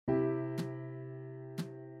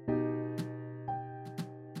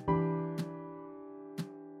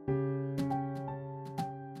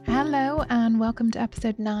Hello and welcome to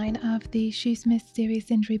episode 9 of the Shoosmith Serious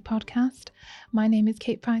Injury podcast. My name is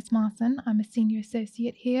Kate Price-Marson. I'm a senior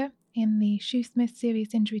associate here in the Shoosmith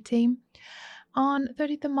Serious Injury team. On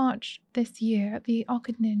 30th of March this year, the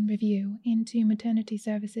Ockenden Review into Maternity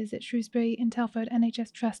Services at Shrewsbury and Telford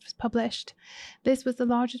NHS Trust was published. This was the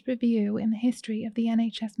largest review in the history of the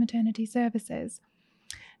NHS maternity services.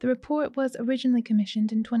 The report was originally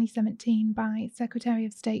commissioned in 2017 by Secretary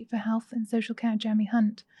of State for Health and Social Care Jeremy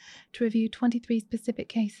Hunt to review 23 specific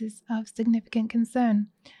cases of significant concern.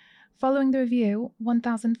 Following the review,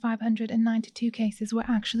 1,592 cases were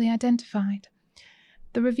actually identified.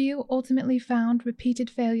 The review ultimately found repeated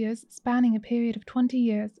failures spanning a period of 20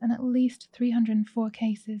 years and at least 304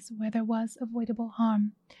 cases where there was avoidable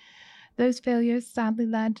harm. Those failures sadly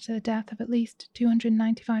led to the death of at least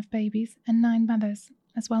 295 babies and 9 mothers,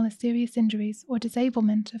 as well as serious injuries or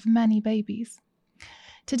disablement of many babies.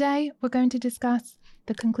 Today, we're going to discuss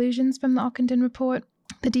the conclusions from the Ockenden report,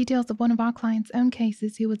 the details of one of our clients' own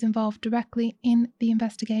cases who was involved directly in the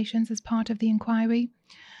investigations as part of the inquiry,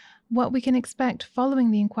 what we can expect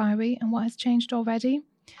following the inquiry and what has changed already,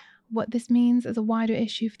 what this means as a wider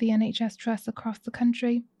issue for the NHS trusts across the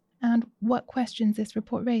country, and what questions this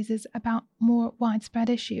report raises about more widespread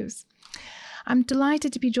issues. I'm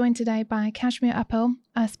delighted to be joined today by Kashmir Uppal,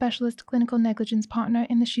 a specialist clinical negligence partner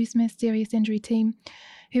in the Shoosmith Serious Injury team,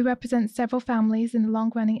 who represents several families in the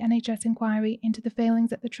long-running NHS inquiry into the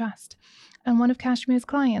failings at the Trust, and one of Kashmir's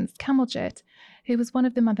clients, Kamaljit, who was one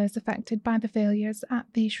of the mothers affected by the failures at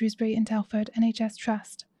the Shrewsbury and Telford NHS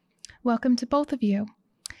Trust. Welcome to both of you.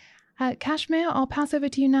 Kashmir, I'll pass over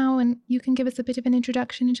to you now and you can give us a bit of an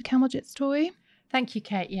introduction into Kamaljit's story. Thank you,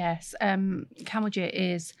 Kate. Yes, Kamaljit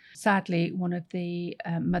is sadly one of the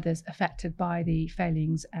mothers affected by the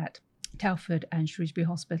failings at Telford and Shrewsbury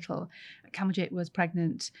Hospital. Kamaljit was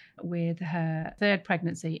pregnant with her third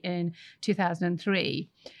pregnancy in 2003,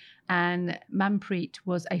 and Manpreet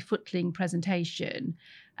was a footling presentation,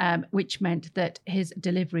 which meant that his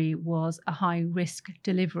delivery was a high-risk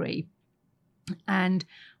delivery. And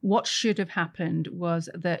what should have happened was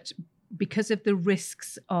that because of the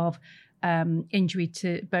risks of injury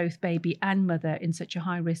to both baby and mother in such a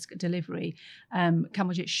high-risk delivery,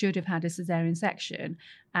 Kamaljit should have had a caesarean section,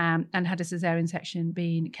 and had a caesarean section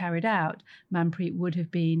been carried out, Manpreet would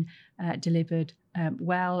have been delivered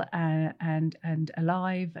well and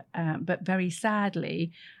alive, but very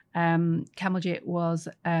sadly, Kamaljit was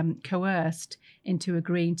coerced into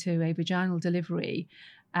agreeing to a vaginal delivery,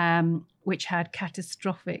 which had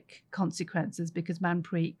catastrophic consequences because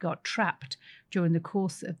Manpreet got trapped during the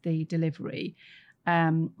course of the delivery.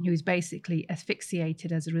 He was basically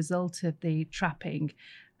asphyxiated as a result of the trapping.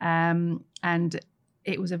 And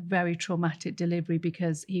it was a very traumatic delivery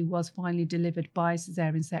because he was finally delivered by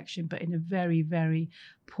caesarean section, but in a very, very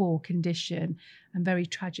poor condition, and very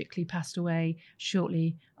tragically passed away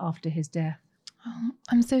shortly after his death. Oh,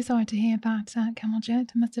 I'm so sorry to hear that, Kamaljit.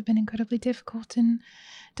 It must have been incredibly difficult and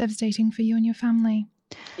devastating for you and your family.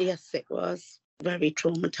 Yes, it was very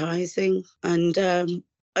traumatizing. And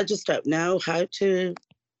I just don't know how to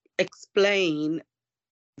explain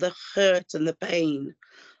the hurt and the pain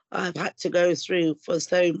I've had to go through for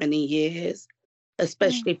so many years,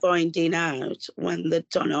 especially finding out when the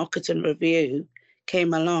John Ockenden Review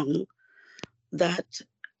came along that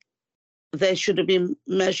there should have been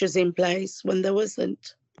measures in place when there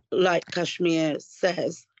wasn't. Like Kashmir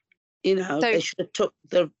says, they should have took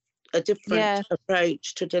a different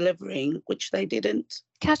approach to delivering, which they didn't.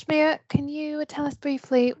 Kashmir, can you tell us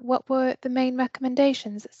briefly what were the main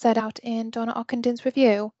recommendations set out in Donna Ockenden's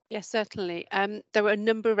review? Yes, certainly. There were a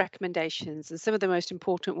number of recommendations, and some of the most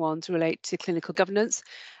important ones relate to clinical governance,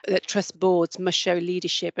 that trust boards must show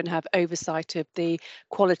leadership and have oversight of the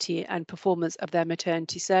quality and performance of their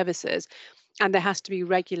maternity services. And there has to be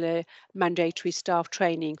regular mandatory staff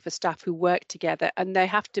training for staff who work together, and they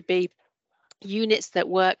have to be units that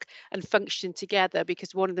work and function together,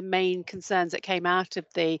 because one of the main concerns that came out of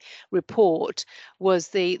the report was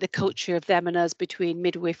the culture of them and us between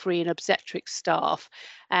midwifery and obstetrics staff,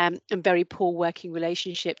 and very poor working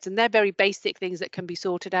relationships. And they're very basic things that can be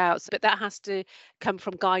sorted out, but that has to come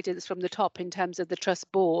from guidance from the top in terms of the trust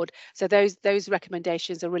board. So those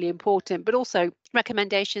recommendations are really important, but also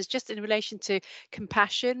recommendations just in relation to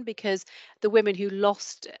compassion, because the women who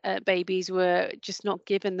lost babies were just not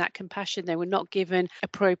given that compassion. They were not given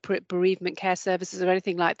appropriate bereavement care services or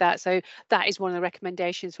anything like that. So that is one of the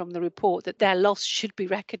recommendations from the report, that their loss should be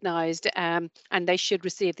recognised, and they should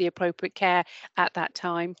receive the appropriate care at that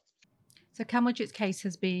time. So Kamuljit's case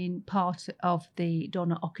has been part of the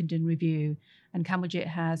Donna Ockenden review, and Kamuljit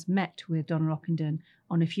has met with Donna Ockenden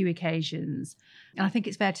on a few occasions. And I think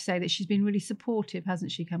it's fair to say that she's been really supportive,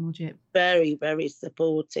 hasn't she, Kamuljit? Very, very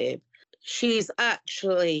supportive. She's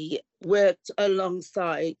actually worked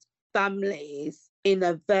alongside families in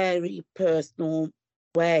a very personal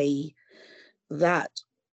way that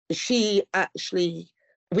we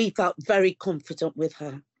felt very confident with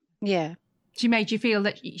her. Yeah. She made you feel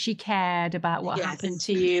that she cared about what happened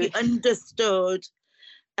to you. She understood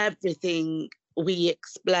everything we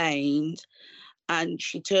explained, and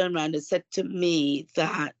she turned around and said to me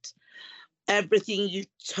that everything you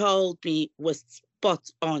told me was spot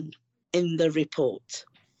on in the report.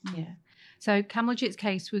 Yeah. So Kamuljit's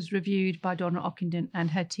case was reviewed by Donna Ockenden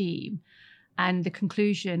and her team, and the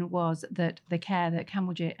conclusion was that the care that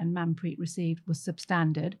Kamuljit and Manpreet received was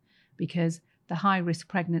substandard because the high-risk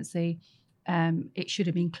pregnancy, it should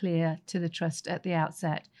have been clear to the trust at the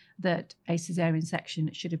outset that a caesarean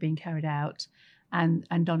section should have been carried out. And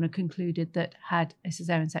Donna concluded that had a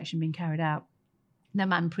caesarean section been carried out, the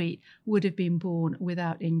Manpreet would have been born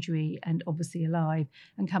without injury and obviously alive,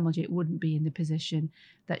 and Kamuljit wouldn't be in the position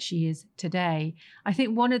that she is today. I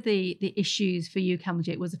think one of the issues for you,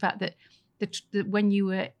 Kamuljit, was the fact that when you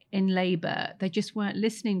were in labour, they just weren't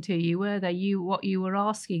listening to you, were they? What you were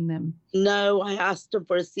asking them? No, I asked them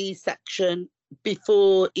for a C-section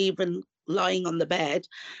before even lying on the bed,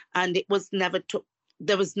 and it was never took.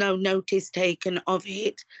 There was no notice taken of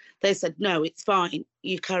it. They said, no, it's fine,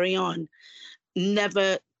 you carry on.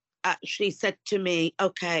 Never actually said to me,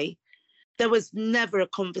 okay. There was never a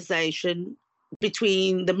conversation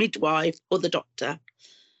between the midwife or the doctor.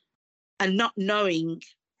 And not knowing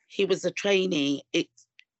he was a trainee,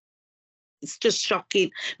 it's just shocking.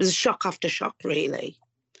 It was a shock after shock, really.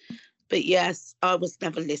 But yes, I was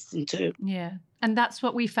never listened to. Yeah. And that's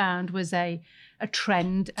what we found was a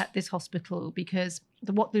trend at this hospital, because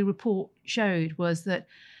what the report showed was that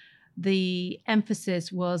the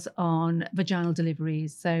emphasis was on vaginal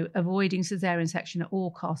deliveries, so avoiding caesarean section at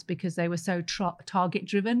all costs because they were so target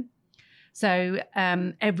driven. So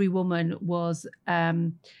every woman was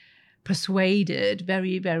persuaded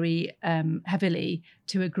very, very heavily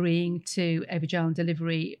to agreeing to a vaginal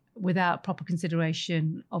delivery without proper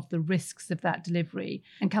consideration of the risks of that delivery.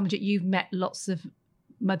 And Kamuljit, you've met lots of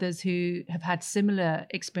mothers who have had similar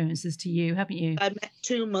experiences to you, haven't you? I met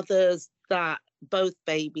two mothers that both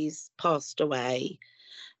babies passed away.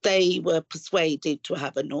 They were persuaded to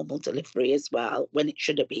have a normal delivery as well when it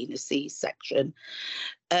should have been a C-section.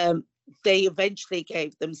 They eventually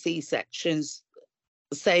gave them C-sections,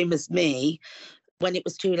 same as me, when it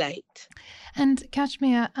was too late. And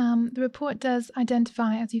Kashmir, the report does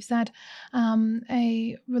identify, as you said,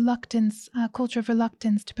 a culture of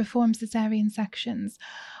reluctance to perform caesarean sections.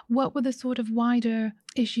 What were the sort of wider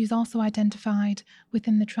issues also identified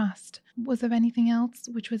within the trust? Was there anything else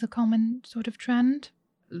which was a common sort of trend?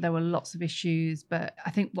 There were lots of issues, but I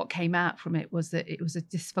think what came out from it was that it was a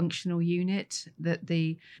dysfunctional unit, that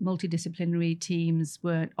the multidisciplinary teams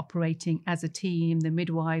weren't operating as a team. The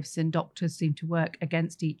midwives and doctors seemed to work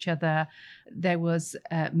against each other. There was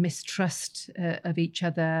mistrust of each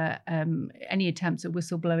other. Any attempts at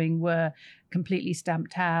whistleblowing were completely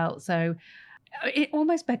stamped out. So it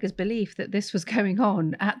almost beggars belief that this was going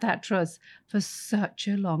on at that trust for such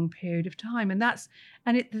a long period of time.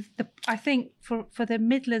 I think for the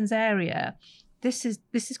Midlands area, this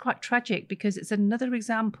is quite tragic because it's another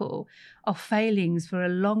example of failings for a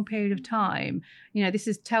long period of time. You know, this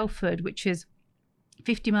is Telford, which is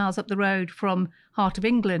 50 miles up the road from Heart of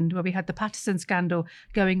England, where we had the Patterson scandal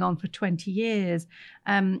going on for 20 years.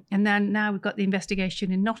 And then now we've got the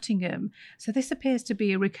investigation in Nottingham. So this appears to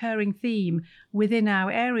be a recurring theme within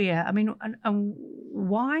our area. I mean, and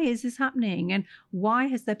why is this happening? And why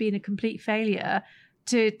has there been a complete failure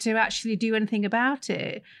to actually do anything about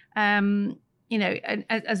it? You know, and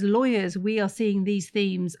as lawyers, we are seeing these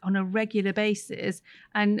themes on a regular basis.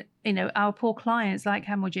 And, you know, our poor clients like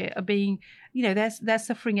Kamuljit are being, you know, they're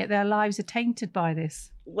suffering it. Their lives are tainted by this.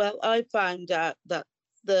 Well, I found out that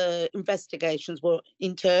the investigations were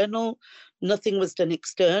internal. Nothing was done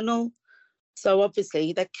external. So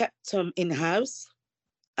obviously they kept them in-house.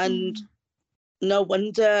 And no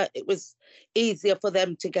wonder it was easier for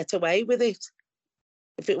them to get away with it.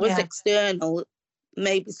 If it was external,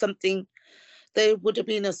 maybe there would have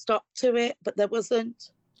been a stop to it, but there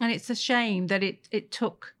wasn't. And it's a shame that it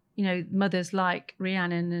took, you know, mothers like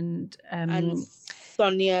Rhiannon and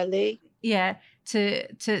Sonia Lee. Yeah, to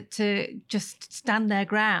just stand their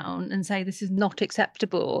ground and say this is not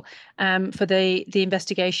acceptable, for the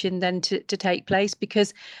investigation then to take place,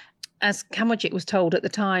 because as Kamojit was told at the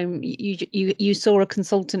time, you saw a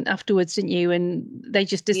consultant afterwards, didn't you? And they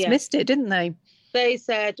just dismissed it, didn't they? They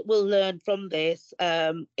said, we'll learn from this,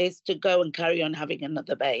 is to go and carry on having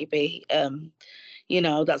another baby.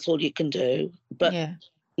 That's all you can do. But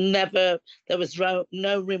never, there was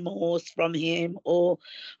no remorse from him, or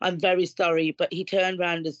I'm very sorry, but he turned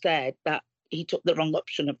around and said that he took the wrong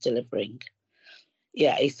option of delivering.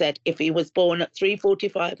 Yeah, he said if he was born at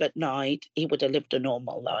 3:45 at night, he would have lived a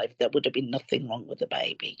normal life. There would have been nothing wrong with the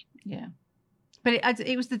baby. Yeah. But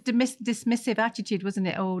it was the dismissive attitude, wasn't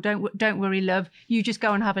it? Oh, don't worry, love. You just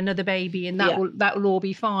go and have another baby, and that will all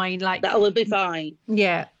be fine. Like that will be fine.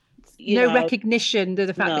 Yeah. No recognition of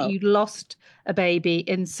the fact that you'd lost a baby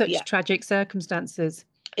in such tragic circumstances.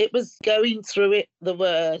 It was going through it the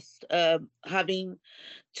worst, having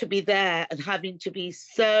to be there and having to be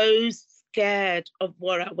so scared of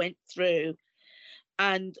what I went through.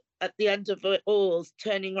 And at the end of it all,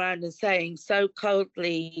 turning around and saying so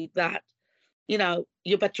coldly that,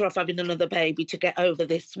 you're better off having another baby to get over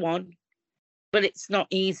this one. But it's not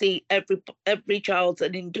easy. Every child's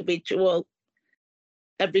an individual.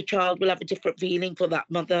 Every child will have a different feeling for that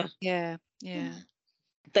mother. Yeah.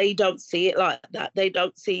 They don't see it like that. They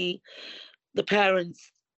don't see the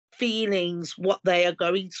parents' feelings, what they are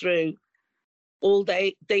going through. All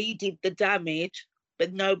they did the damage,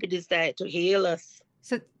 but nobody's there to heal us.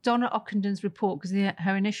 So Donna Ockenden's report, because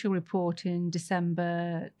her initial report in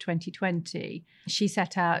December 2020, she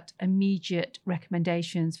set out immediate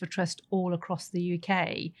recommendations for trust all across the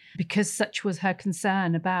UK, because such was her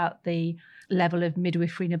concern about the level of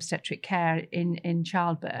midwifery and obstetric care in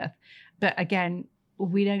childbirth. But again,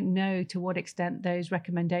 we don't know to what extent those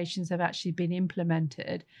recommendations have actually been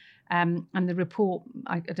implemented. And the report,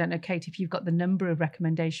 I don't know, Kate, if you've got the number of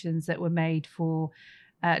recommendations that were made for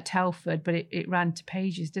Telford, but it ran to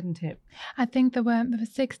pages, didn't it? I think there were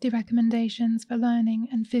 60 recommendations for learning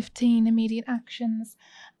and 15 immediate actions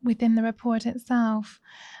within the report itself.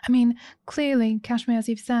 I mean, clearly, Kashmir, as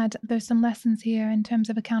you've said, there's some lessons here in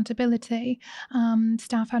terms of accountability.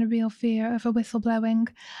 Staff had a real fear of a whistleblowing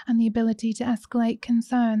and the ability to escalate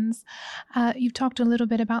concerns. You've talked a little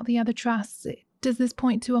bit about the other trusts. Does this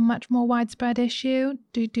point to a much more widespread issue?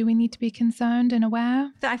 Do we need to be concerned and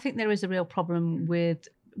aware? I think there is a real problem with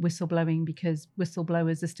whistleblowing, because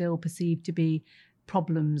whistleblowers are still perceived to be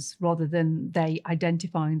problems rather than they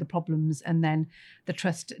identifying the problems and then the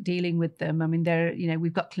trust dealing with them. I mean,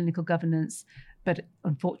 we've got clinical governance, but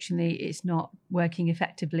unfortunately it's not working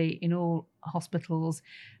effectively in all hospitals.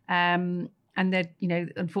 And that,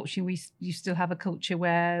 unfortunately, you still have a culture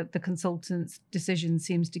where the consultant's decision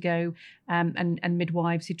seems to go, and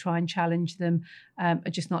midwives who try and challenge them are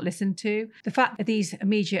just not listened to. The fact that these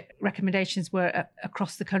immediate recommendations were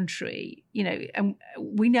across the country, and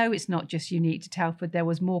we know it's not just unique to Telford. There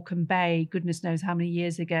was Morecambe Bay, goodness knows how many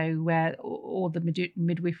years ago, where all the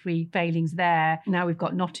midwifery failings there. Now we've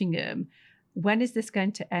got Nottingham. When is this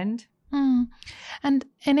going to end? And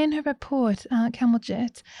in her report,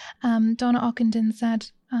 Kamojit, Donna Ockenden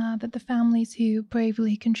said that the families who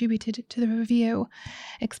bravely contributed to the review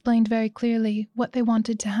explained very clearly what they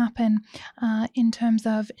wanted to happen in terms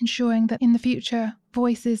of ensuring that in the future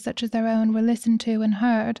voices such as their own were listened to and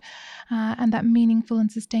heard, and that meaningful and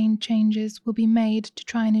sustained changes will be made to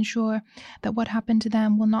try and ensure that what happened to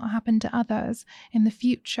them will not happen to others in the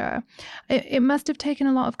future. It must have taken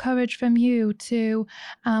a lot of courage from you to,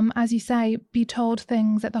 as you say, be told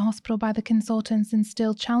things at the hospital by the consultants and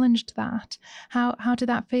still challenged that. How did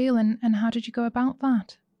that feel, and how did you go about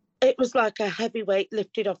that? It was like a heavy weight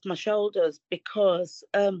lifted off my shoulders, because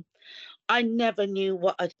I never knew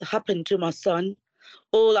what had happened to my son.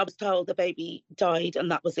 All I was told, the baby died, and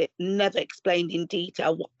that was it. Never explained in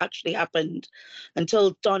detail what actually happened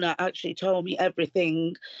until Donna actually told me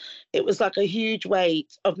everything. It was like a huge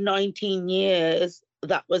weight of 19 years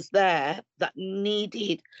that was there that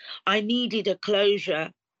I needed a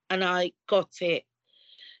closure, and I got it.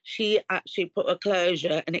 She actually put a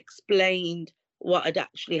closure and explained what had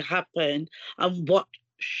actually happened and what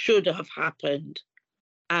should have happened.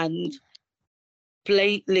 And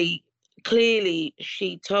clearly,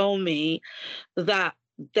 she told me that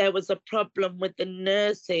there was a problem with the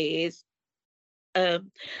nurses. The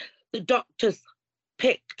doctors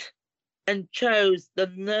picked and chose the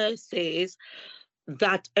nurses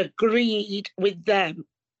that agreed with them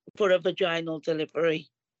for a vaginal delivery.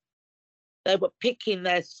 They were picking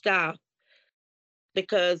their staff,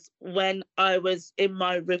 because when I was in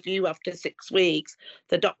my review after 6 weeks,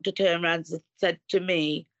 the doctor turned around and said to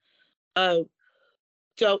me, "Oh,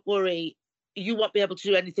 don't worry, you won't be able to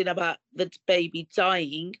do anything about the baby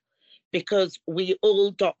dying, because we all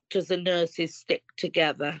doctors and nurses stick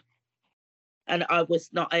together." and I was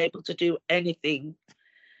not able to do anything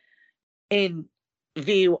in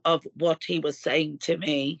view of what he was saying to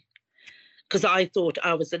me, because I thought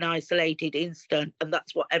I was an isolated incident, and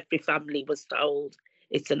that's what every family was told.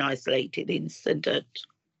 It's an isolated incident.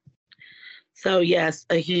 So yes,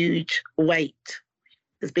 a huge weight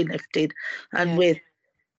has been lifted, and with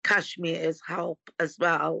Kashmir's help as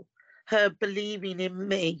well, her believing in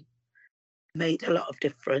me made a lot of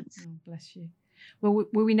difference. Oh, bless you. Well,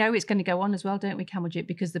 we know it's going to go on as well, don't we, Kamaljit?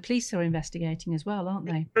 Because the police are investigating as well, aren't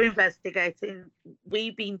they? They're investigating.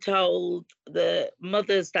 We've been told the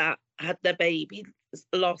mothers that had their babies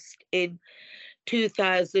lost in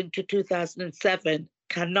 2000 to 2007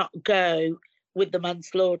 cannot go with the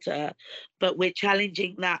manslaughter, but we're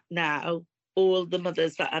challenging that now. All the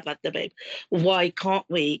mothers that have had the baby, why can't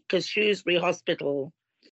we? Because Shrewsbury Hospital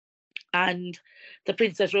and the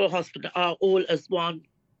Princess Royal Hospital are all as one.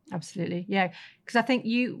 Absolutely, yeah. Because I think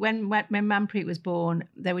when Manpreet was born,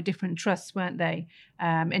 there were different trusts, weren't they,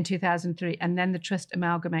 in 2003, and then the trust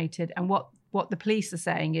amalgamated. And what the police are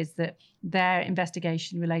saying is that their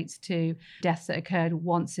investigation relates to deaths that occurred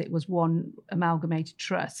once it was one amalgamated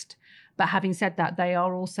trust. But having said that, they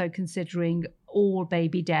are also considering all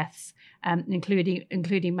baby deaths, including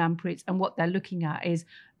Manpreet's, and what they're looking at is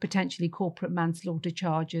potentially corporate manslaughter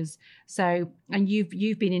charges. So, and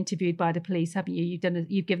you've been interviewed by the police, haven't you?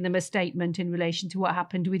 You've given them a statement in relation to what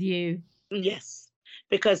happened with you. Yes,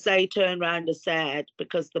 because they turned around and said,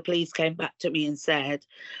 because the police came back to me and said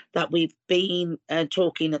that we've been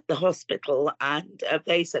talking at the hospital, and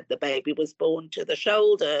they said the baby was born to the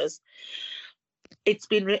shoulders. It's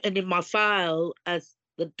been written in my file as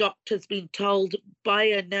the doctor's been told by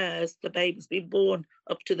a nurse the baby's been born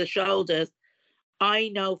up to the shoulders. I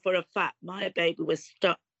know for a fact my baby was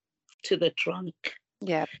stuck to the trunk.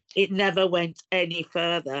 Yeah. It never went any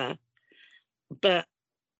further. But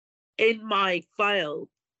in my file,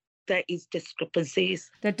 there is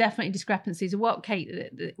discrepancies. There are definitely discrepancies. What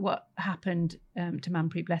happened to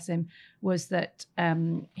Manpreet, bless him, was that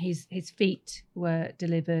his feet were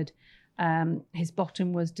delivered, his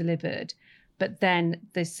bottom was delivered, but then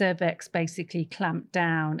the cervix basically clamped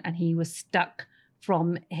down and he was stuck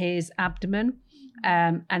from his abdomen,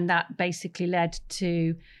 and that basically led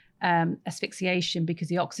to asphyxiation because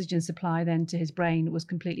the oxygen supply then to his brain was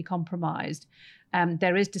completely compromised.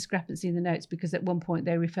 There is discrepancy in the notes because at one point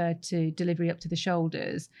they referred to delivery up to the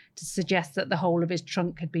shoulders to suggest that the whole of his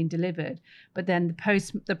trunk had been delivered. But then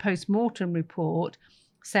the post-mortem report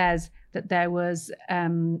says that there was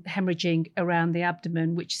hemorrhaging around the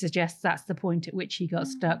abdomen, which suggests that's the point at which he got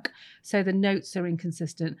stuck. So the notes are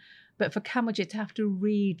inconsistent. But for Kamaljit to have to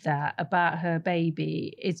read that about her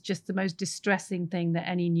baby is just the most distressing thing that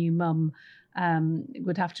any new mum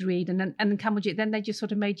would have to read. And Kamaljit, then they just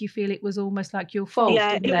sort of made you feel it was almost like your fault.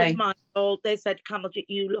 Yeah, didn't it they? was my fault. They said, Kamaljit,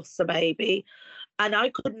 you lost the baby. And I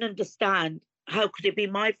couldn't understand, how could it be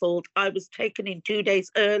my fault? I was taken in 2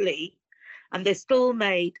 days early, and they still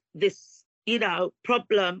made this,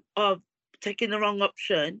 problem of taking the wrong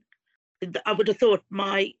option. I would have thought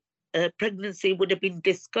my pregnancy would have been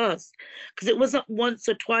discussed, because it wasn't once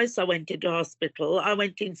or twice I went into hospital. I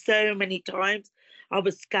went in so many times. I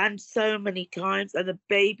was scanned so many times, and the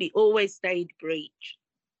baby always stayed breech.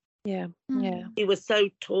 Yeah. He was so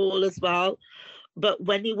tall as well. But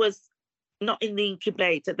when he was not in the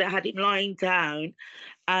incubator, they had him lying down,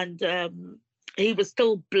 and he was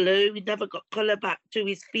still blue. He never got colour back to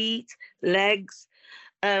his feet, legs,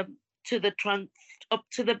 to the trunk, up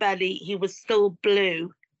to the belly. He was still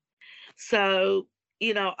blue. So,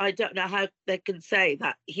 I don't know how they can say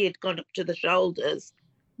that he had gone up to the shoulders.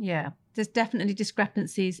 Yeah, there's definitely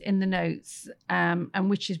discrepancies in the notes, and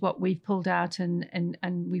which is what we've pulled out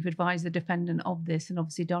and we've advised the defendant of this. And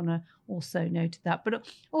obviously Donna also noted that. But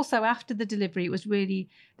also after the delivery,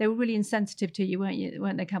 they were really insensitive to you,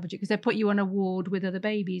 weren't they, Kamaljit? Because they put you on a ward with other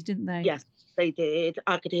babies, didn't they? Yes, they did.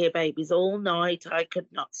 I could hear babies all night. I could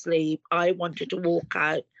not sleep. I wanted to walk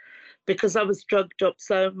out because I was drugged up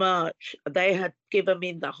so much. They had given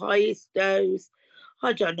me the highest dose.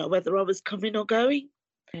 I don't know whether I was coming or going.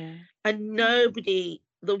 Yeah. And the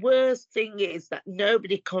worst thing is that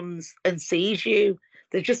nobody comes and sees you.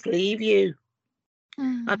 They just leave you.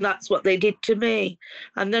 And that's what they did to me.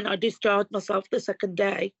 And then I discharged myself the second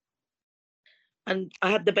day. And I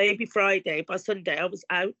had the baby Friday. By Sunday, I was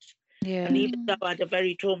out. Yeah. And even though I had a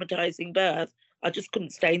very traumatizing birth, I just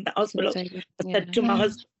couldn't stay in the hospital. I said to my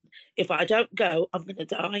husband, if I don't go, I'm going to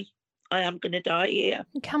die. I am going to die here.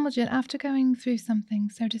 Kamaljit, after going through something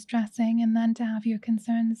so distressing and then to have your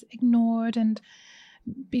concerns ignored and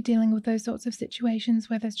be dealing with those sorts of situations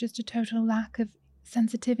where there's just a total lack of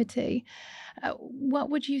sensitivity. What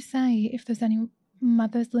would you say if there's any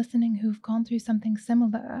mothers listening who've gone through something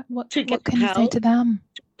similar? What can you say to them?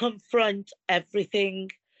 Confront everything.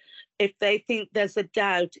 If they think there's a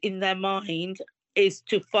doubt in their mind, is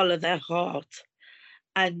to follow their heart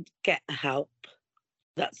and get help.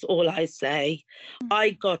 That's all I say. I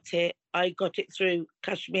got it through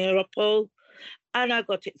Kashmir Uppal, and I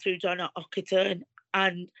got it through Donna Ockerton,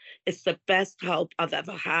 and it's the best help I've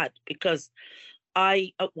ever had, because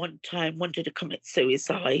I at one time wanted to commit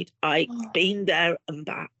suicide. I've been there and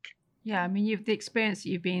back. Yeah, I mean, the experience that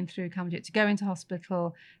you've been through, Kamaljeet, to go into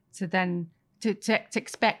hospital, to then to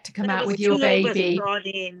expect to come out with your baby.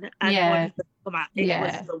 In and wanted to come out. It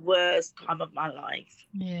was the worst time of my life.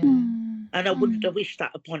 Yeah. And I wouldn't have wished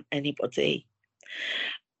that upon anybody.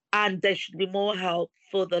 And there should be more help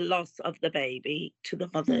for the loss of the baby to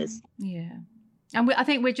the mothers. Yeah. And I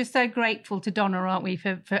think we're just so grateful to Donna, aren't we,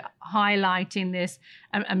 for highlighting this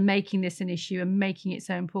and making this an issue and making it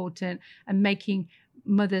so important, and making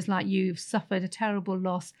mothers like you who've suffered a terrible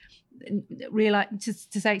loss realize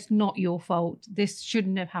to say it's not your fault. This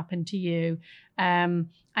shouldn't have happened to you. And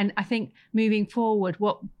I think moving forward,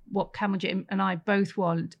 what Kamaljeet and I both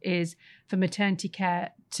want is for maternity care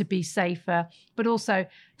to be safer, but also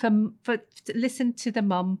for to listen to the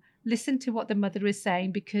mum, listen to what the mother is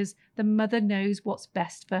saying, because the mother knows what's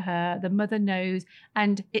best for her. The mother knows,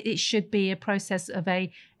 and it should be a process of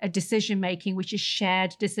a decision making, which is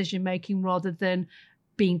shared decision making rather than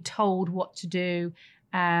being told what to do.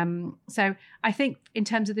 So I think in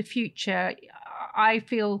terms of the future, I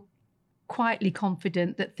feel quietly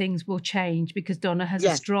confident that things will change, because Donna has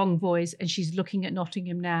a strong voice and she's looking at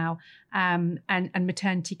Nottingham now, and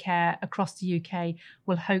maternity care across the UK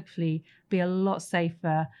will hopefully be a lot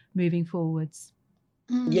safer moving forwards.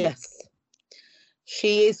 Yes,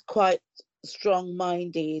 she is quite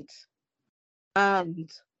strong-minded, and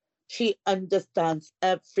she understands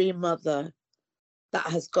every mother that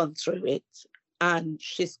has gone through it, and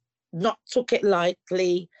she's not took it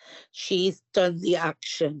lightly. She's done the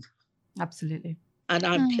action. Absolutely. And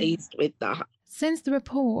I'm pleased with that. Since the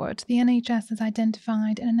report, the NHS has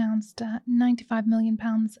identified and announced £95 million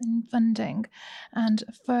in funding and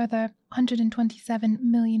a further £127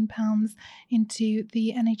 million into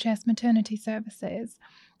the NHS maternity services.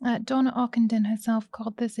 Donna Ockerton herself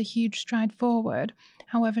called this a huge stride forward.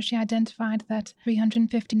 However, she identified that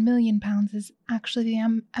 £350 million is actually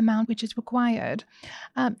the amount which is required.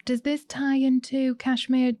 Does this tie into,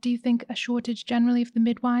 Kashmir, do you think, a shortage generally of the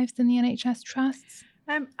midwives in the NHS trusts?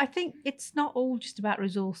 I think it's not all just about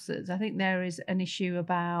resources. I think there is an issue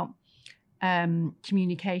about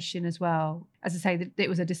communication as well. As I say, that it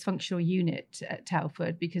was a dysfunctional unit at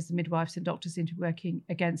Telford because the midwives and doctors seemed to be working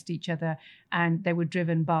against each other, and they were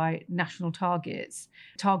driven by national targets.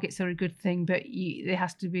 Targets are a good thing, but there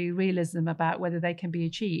has to be realism about whether they can be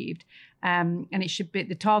achieved. And it should be,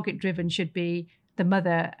 the target driven should be the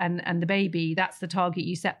mother and the baby. That's the target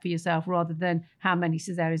you set for yourself, rather than how many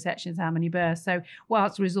cesarean sections, how many births. So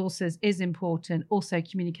whilst resources is important, also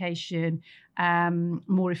communication,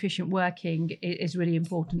 more efficient working is really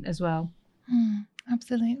important as well.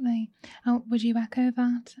 Absolutely. Would you echo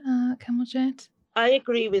that, Kamaljeet? I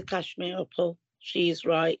agree with Kashmir Uppal. She's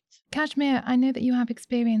right. Kashmir, I know that you have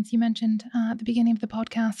experience. You mentioned at the beginning of the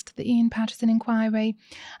podcast the Ian Patterson inquiry.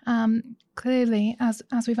 Clearly, as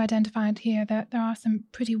we've identified here, there are some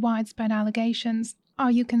pretty widespread allegations.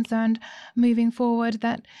 Are you concerned moving forward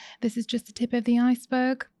that this is just the tip of the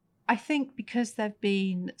iceberg? I think because there have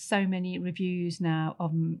been so many reviews now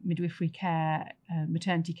of midwifery care,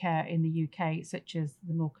 maternity care in the UK, such as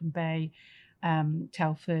the Morecambe Bay,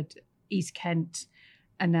 Telford, East Kent,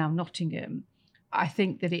 and now Nottingham, I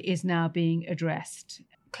think that it is now being addressed.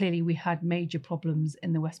 Clearly, we had major problems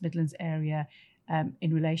in the West Midlands area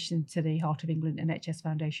in relation to the Heart of England NHS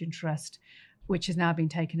Foundation Trust, which has now been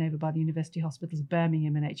taken over by the University Hospitals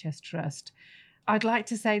Birmingham NHS Trust. I'd like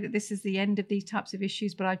to say that this is the end of these types of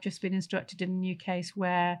issues, but I've just been instructed in a new case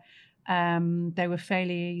where there were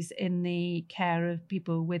failures in the care of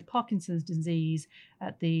people with Parkinson's disease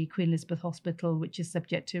at the Queen Elizabeth Hospital, which is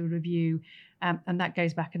subject to review, and that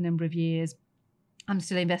goes back a number of years. I'm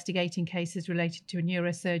still investigating cases related to a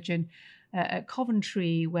neurosurgeon at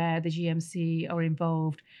Coventry where the GMC are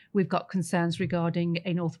involved. We've got concerns regarding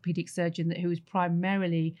an orthopaedic surgeon who is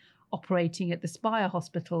primarily operating at the Spire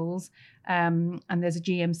hospitals, and there's a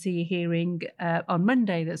GMC hearing on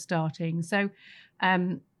Monday that's starting. So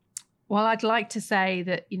while I'd like to say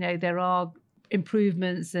that, you know, there are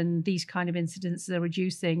improvements and these kind of incidents are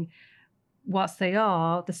reducing, whilst they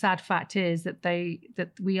are, the sad fact is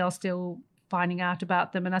that we are still finding out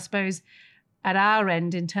about them. And I suppose at our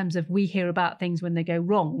end, in terms of we hear about things when they go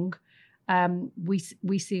wrong,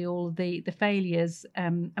 we see all the failures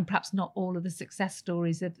and perhaps not all of the success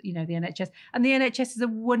stories of the NHS. And the NHS is a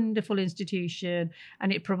wonderful institution,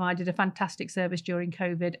 and it provided a fantastic service during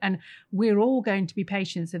COVID. And we're all going to be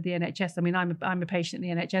patients of the NHS. I mean, I'm a patient of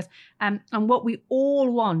the NHS, and what we all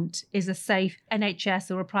want is a safe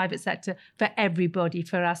NHS or a private sector for everybody,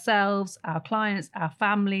 for ourselves, our clients, our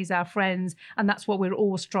families, our friends, and that's what we're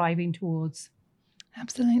all striving towards.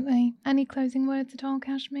 Absolutely. Any closing words at all,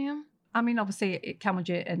 Kashmir? I mean, obviously,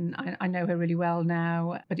 Kamaljit, and I know her really well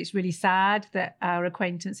now, but it's really sad that our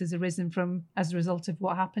acquaintance has arisen as a result of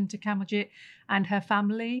what happened to Kamaljit and her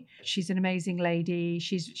family. She's an amazing lady.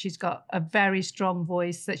 She's got a very strong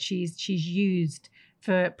voice that she's used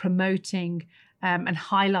for promoting and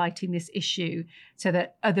highlighting this issue so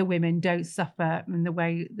that other women don't suffer in the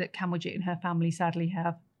way that Kamaljit and her family sadly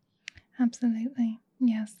have. Absolutely.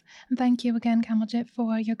 Yes. And thank you again, Kamaljit,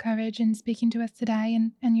 for your courage in speaking to us today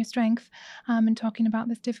and your strength in talking about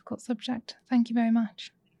this difficult subject. Thank you very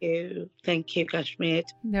much. Thank you, Kashmir.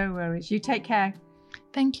 No worries. You take care.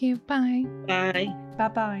 Thank you. Bye. Bye.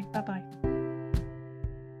 Bye-bye. Bye-bye.